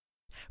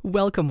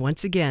Welcome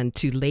once again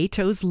to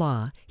Leto's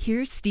Law.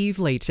 Here's Steve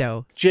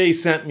Leto. Jay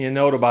sent me a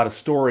note about a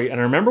story, and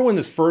I remember when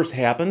this first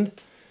happened,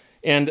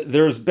 and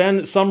there's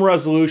been some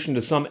resolution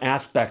to some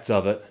aspects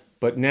of it,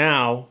 but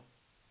now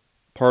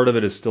part of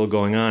it is still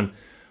going on.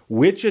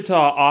 Wichita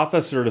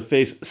officer to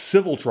face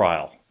civil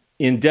trial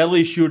in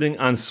deadly shooting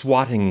on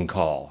swatting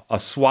call, a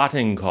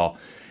swatting call.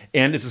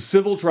 And it's a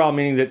civil trial,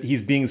 meaning that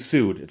he's being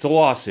sued. It's a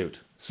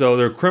lawsuit. So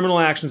there are criminal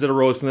actions that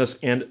arose from this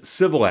and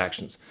civil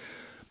actions.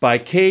 By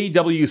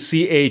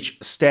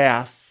KWCH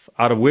staff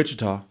out of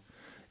Wichita,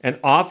 an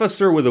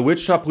officer with the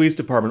Wichita Police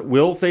Department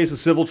will face a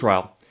civil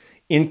trial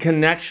in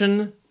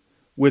connection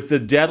with the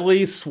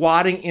deadly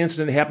swatting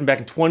incident that happened back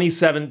in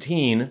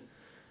 2017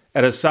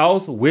 at a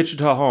South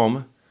Wichita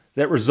home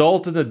that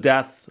resulted in the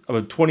death of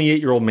a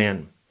 28-year-old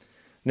man.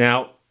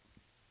 Now,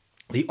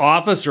 the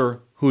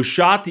officer who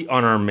shot the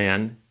unarmed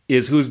man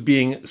is who's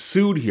being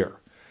sued here.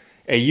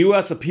 A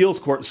U.S. appeals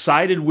court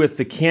sided with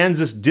the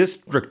Kansas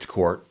District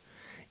Court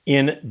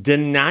in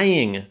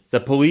denying the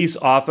police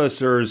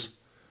officer's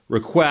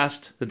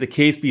request that the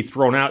case be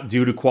thrown out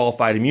due to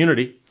qualified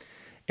immunity.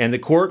 And the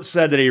court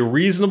said that a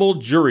reasonable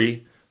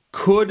jury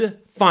could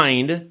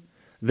find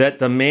that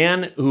the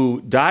man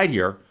who died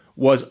here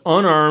was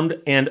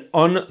unarmed and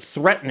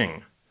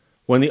unthreatening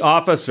when the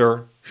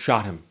officer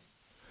shot him.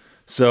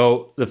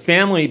 So the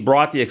family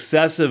brought the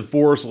excessive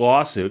force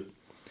lawsuit,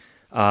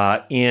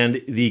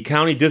 and the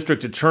county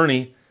district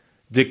attorney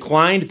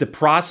declined to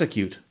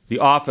prosecute the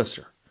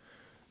officer.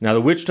 Now,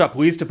 the Wichita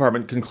Police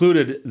Department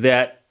concluded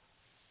that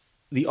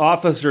the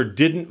officer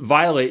didn't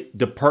violate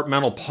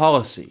departmental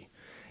policy.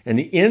 And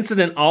the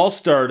incident all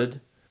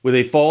started with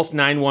a false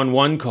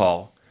 911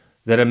 call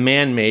that a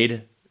man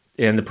made.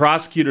 And the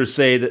prosecutors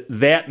say that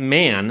that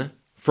man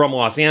from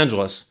Los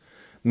Angeles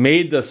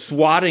made the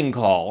swatting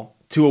call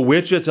to a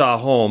Wichita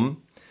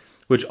home,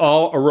 which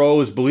all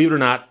arose, believe it or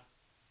not,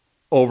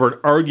 over an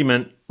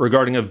argument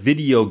regarding a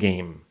video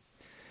game.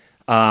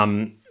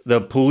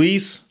 The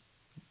police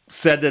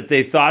said that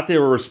they thought they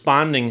were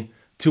responding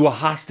to a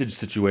hostage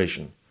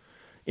situation.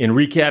 In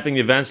recapping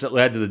the events that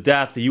led to the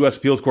death, the U.S.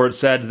 Appeals Court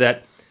said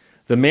that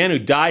the man who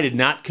died had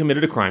not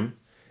committed a crime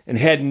and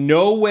had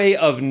no way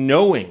of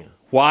knowing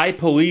why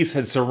police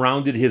had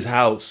surrounded his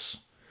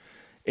house.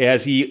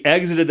 As he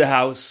exited the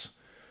house,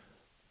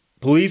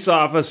 police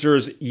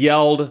officers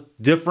yelled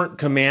different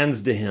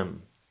commands to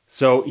him.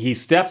 So he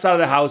steps out of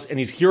the house and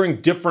he's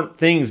hearing different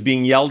things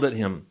being yelled at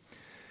him.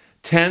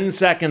 10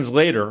 seconds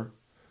later,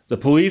 the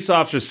police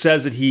officer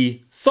says that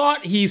he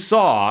thought he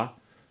saw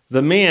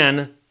the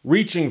man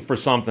reaching for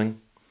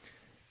something,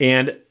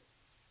 and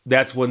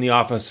that's when the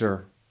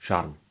officer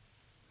shot him.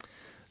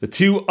 The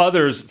two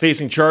others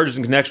facing charges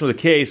in connection with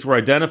the case were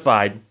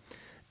identified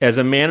as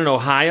a man in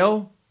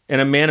Ohio and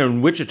a man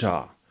in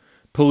Wichita.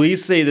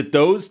 Police say that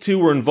those two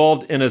were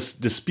involved in a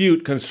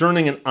dispute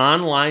concerning an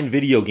online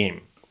video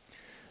game.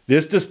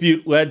 This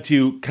dispute led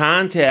to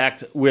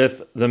contact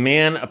with the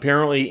man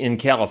apparently in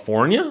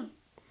California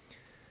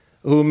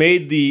who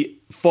made the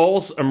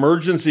false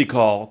emergency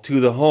call to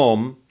the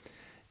home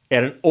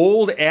at an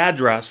old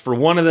address for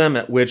one of them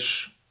at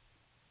which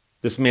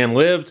this man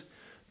lived.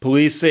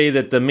 Police say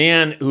that the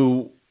man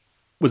who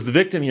was the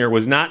victim here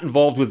was not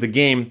involved with the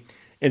game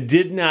and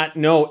did not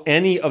know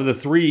any of the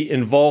three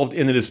involved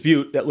in the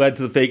dispute that led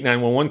to the fake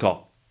 911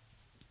 call.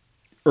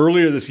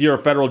 Earlier this year, a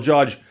federal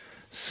judge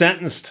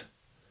sentenced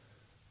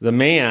the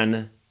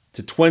man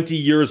to 20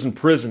 years in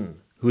prison,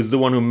 who's the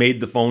one who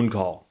made the phone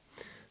call.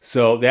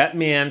 So that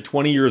man,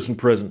 20 years in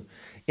prison.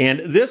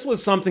 And this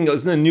was something that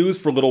was in the news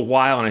for a little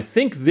while, and I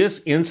think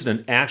this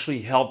incident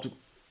actually helped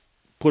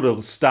put a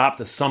stop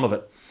to some of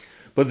it.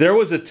 But there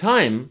was a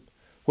time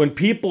when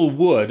people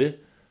would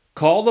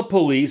call the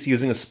police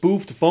using a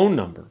spoofed phone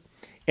number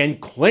and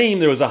claim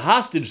there was a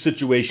hostage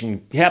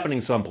situation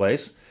happening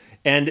someplace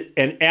and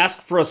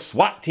ask for a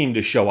SWAT team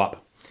to show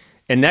up.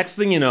 And next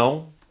thing you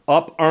know,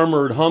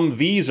 up-armored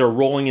Humvees are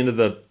rolling into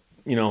the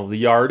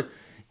yard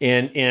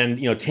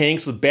and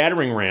tanks with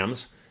battering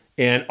rams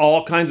and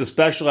all kinds of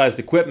specialized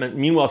equipment.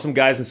 Meanwhile, some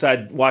guys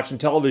inside watching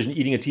television,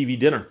 eating a TV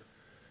dinner.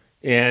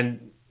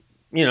 And,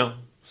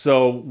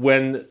 so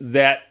when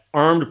that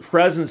armed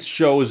presence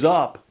shows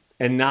up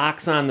and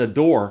knocks on the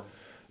door,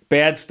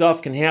 bad stuff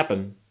can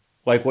happen,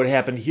 like what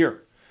happened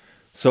here.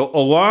 So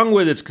along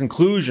with its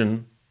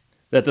conclusion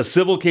that the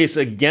civil case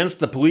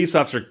against the police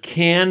officer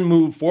can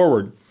move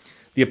forward,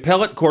 the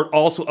appellate court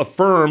also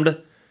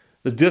affirmed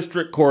the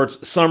district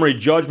court's summary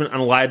judgment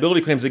on liability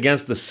claims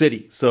against the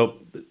city. So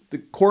the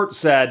court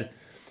said,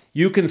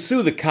 you can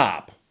sue the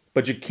cop,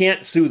 but you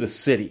can't sue the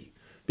city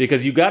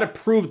because you got to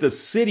prove the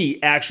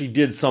city actually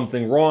did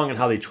something wrong and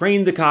how they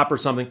trained the cop or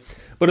something.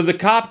 But if the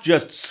cop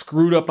just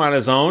screwed up on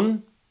his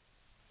own,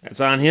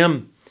 that's on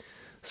him.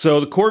 So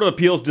the Court of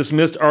Appeals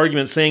dismissed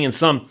arguments saying in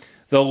sum,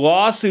 the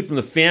lawsuit from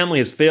the family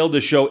has failed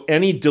to show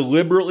any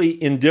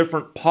deliberately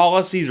indifferent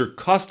policies or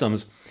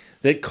customs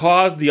that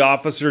caused the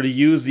officer to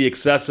use the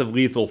excessive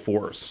lethal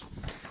force.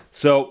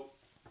 So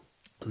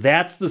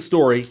that's the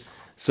story.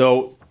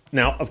 So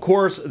now, of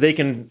course, they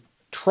can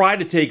try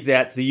to take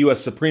that to the U.S.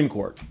 Supreme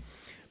Court.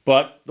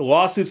 But the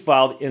lawsuit's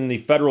filed in the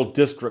federal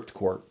district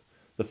court.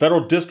 The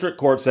federal district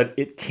court said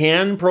it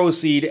can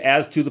proceed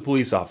as to the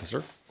police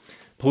officer.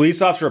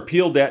 Police officer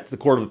appealed that to the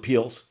Court of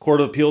Appeals.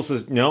 Court of Appeals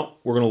says, no,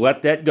 we're going to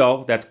let that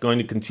go. That's going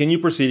to continue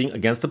proceeding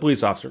against the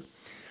police officer.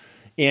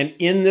 And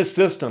in this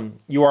system,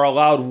 you are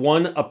allowed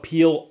one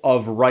appeal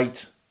of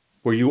right,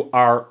 where you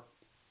are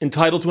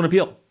entitled to an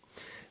appeal.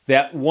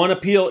 That one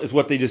appeal is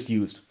what they just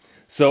used.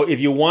 So if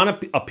you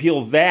want to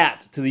appeal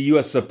that to the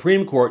U.S.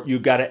 Supreme Court,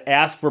 you've got to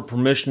ask for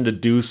permission to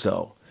do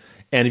so.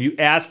 And if you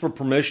ask for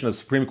permission of the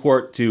Supreme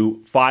Court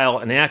to file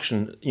an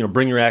action,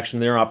 bring your action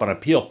there up on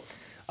appeal,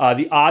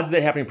 the odds of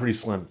that happening are pretty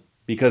slim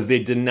because they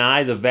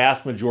deny the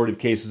vast majority of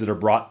cases that are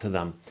brought to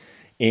them.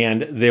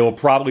 And they will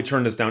probably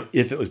turn this down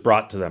if it was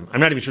brought to them. I'm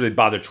not even sure they'd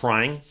bother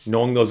trying,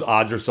 knowing those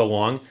odds are so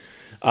long.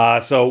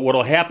 So what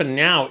will happen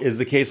now is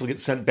the case will get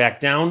sent back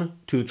down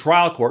to the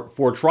trial court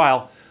for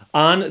trial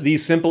on the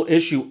simple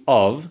issue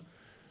of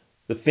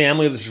the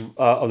family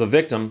of the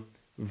victim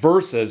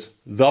versus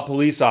the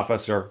police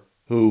officer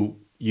who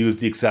used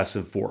the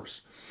excessive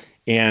force.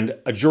 And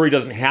a jury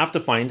doesn't have to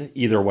find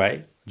either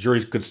way.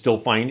 Juries could still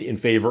find in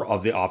favor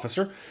of the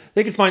officer.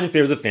 They could find in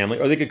favor of the family,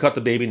 or they could cut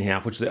the baby in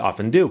half, which they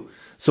often do.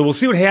 So we'll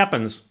see what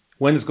happens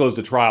when this goes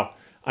to trial.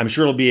 I'm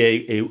sure it'll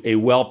be a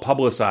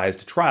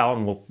well-publicized trial,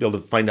 and we'll be able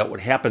to find out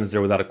what happens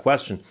there without a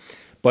question.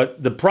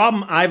 But the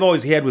problem I've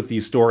always had with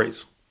these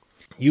stories,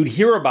 you'd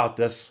hear about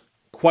this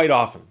quite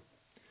often,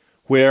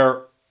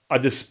 where a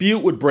dispute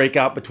would break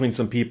out between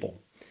some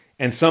people,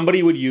 and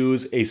somebody would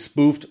use a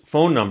spoofed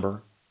phone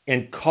number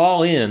and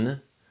call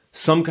in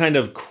some kind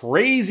of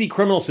crazy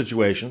criminal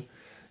situation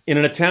in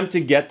an attempt to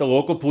get the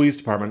local police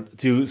department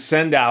to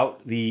send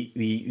out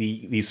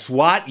the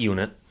SWAT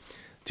unit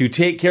to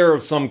take care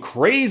of some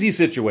crazy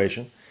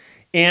situation.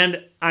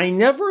 And I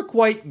never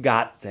quite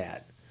got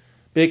that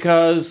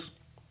because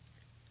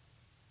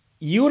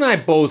you and I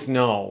both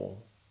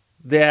know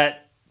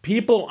that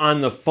people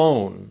on the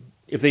phone,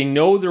 if they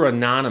know they're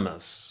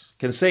anonymous,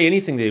 can say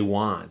anything they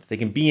want. They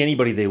can be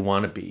anybody they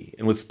want to be.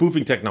 And with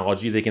spoofing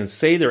technology, they can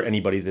say they're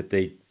anybody that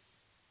they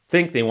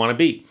think they want to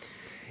be.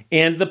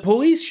 And the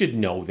police should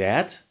know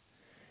that.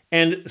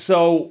 And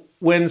so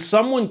when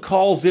someone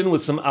calls in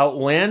with some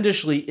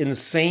outlandishly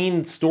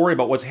insane story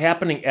about what's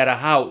happening at a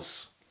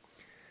house,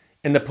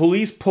 and the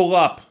police pull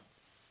up,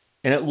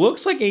 and it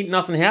looks like ain't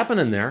nothing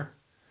happening there,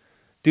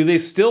 do they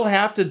still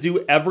have to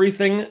do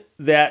everything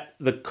that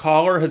the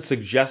caller had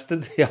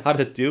suggested they ought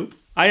to do?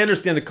 I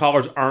understand the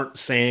callers aren't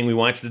saying we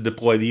want you to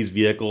deploy these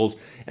vehicles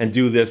and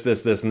do this,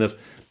 this, this, and this,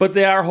 but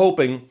they are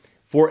hoping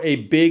for a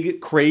big,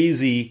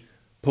 crazy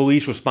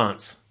police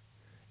response.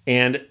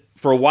 And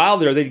for a while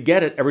there, they'd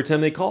get it every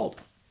time they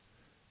called.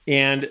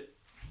 And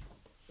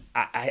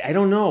I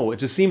don't know. It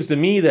just seems to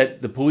me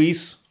that the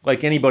police,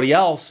 like anybody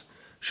else,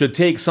 should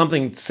take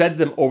something said to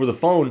them over the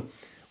phone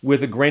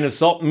with a grain of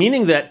salt,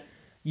 meaning that,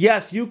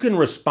 yes, you can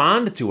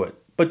respond to it,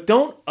 but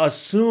don't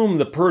assume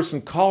the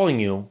person calling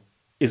you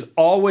is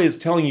always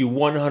telling you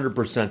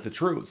 100% the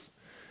truth.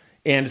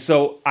 And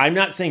so I'm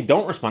not saying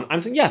don't respond.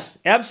 I'm saying, yes,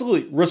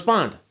 absolutely,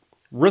 respond.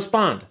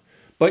 Respond.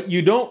 But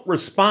you don't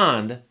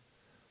respond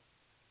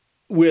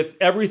with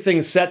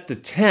everything set to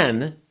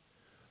 10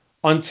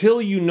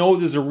 until you know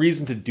there's a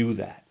reason to do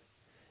that.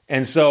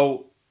 And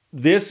so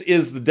this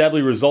is the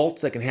deadly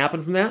results that can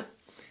happen from that.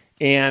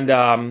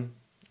 And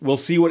we'll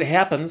see what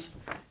happens.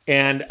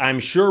 And I'm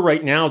sure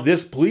right now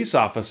this police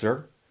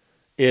officer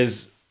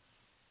is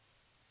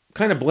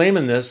kind of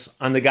blaming this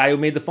on the guy who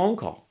made the phone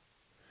call.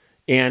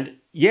 And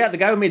yeah, the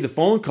guy who made the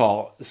phone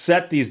call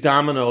set these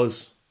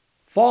dominoes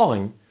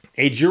falling.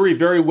 A jury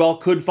very well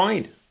could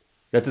find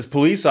that this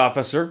police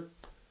officer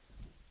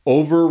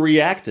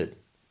overreacted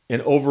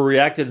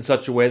in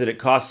such a way that it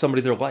cost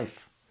somebody their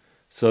life.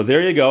 So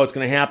there you go. It's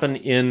going to happen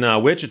in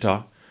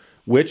Wichita.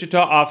 Wichita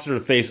officer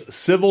to face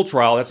civil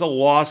trial. That's a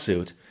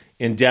lawsuit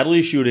in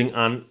deadly shooting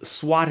on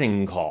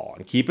swatting call.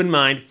 And keep in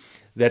mind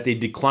that they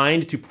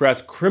declined to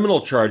press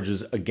criminal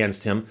charges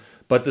against him,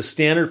 but the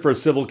standard for a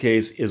civil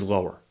case is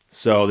lower.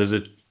 So there's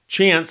a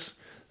chance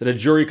that a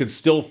jury could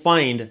still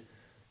find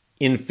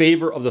in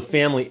favor of the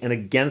family and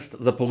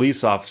against the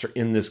police officer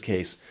in this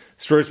case.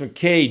 Stories from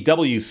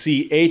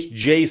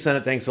KWCH.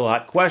 Senate, thanks a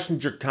lot.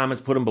 Questions or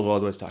comments, put them below.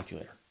 Otherwise, talk to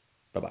you later.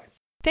 Bye-bye.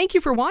 Thank you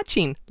for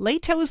watching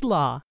Lehto's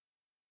Law.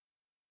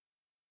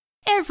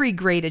 Every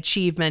great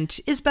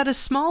achievement is but a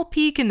small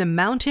peak in the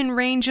mountain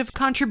range of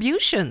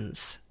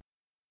contributions.